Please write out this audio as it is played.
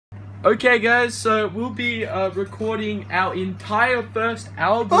Okay guys, so we'll be recording our entire first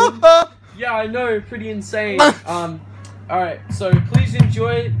album. Yeah, I know, pretty insane. Alright, so please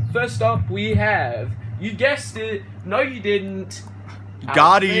enjoy. First up we have, you guessed it, no you didn't,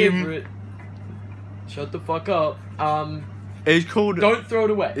 Got him. favorite. Shut the fuck up. It's called Don't Throw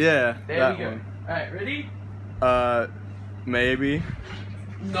It Away. Yeah, There that we go. one. Alright, ready? Maybe.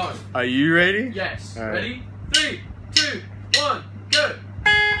 No. Are you ready? Yes. All right. Ready? 3, 2, 1, go!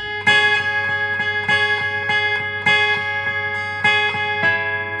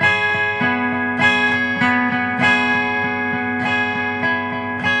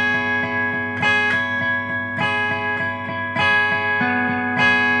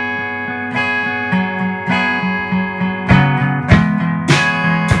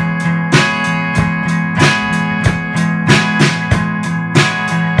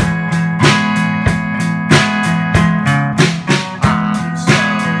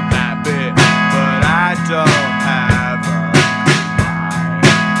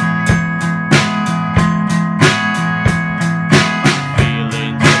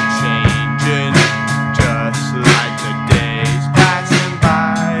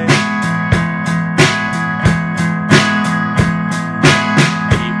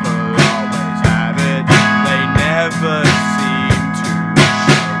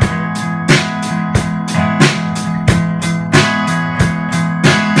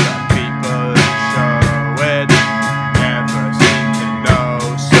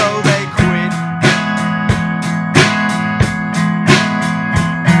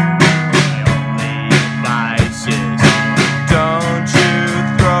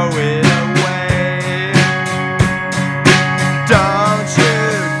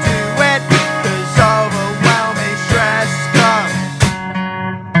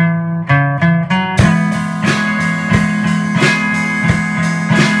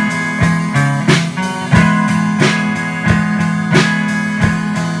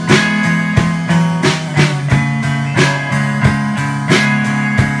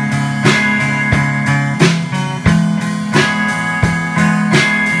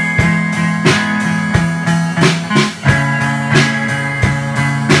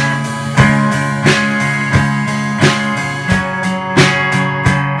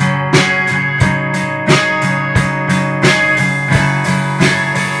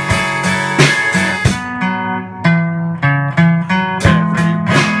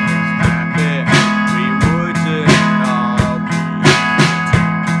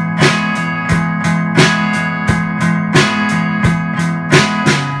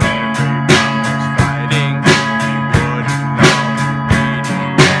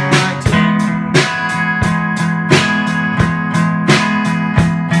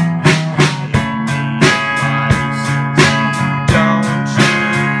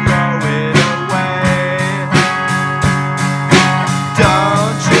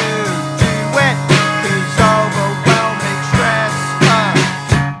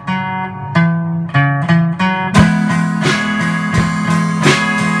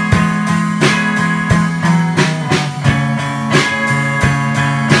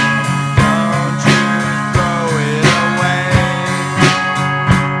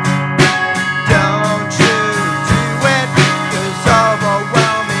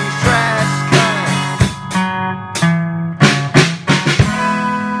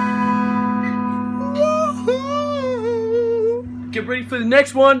 Get ready for the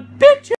next one, bitch!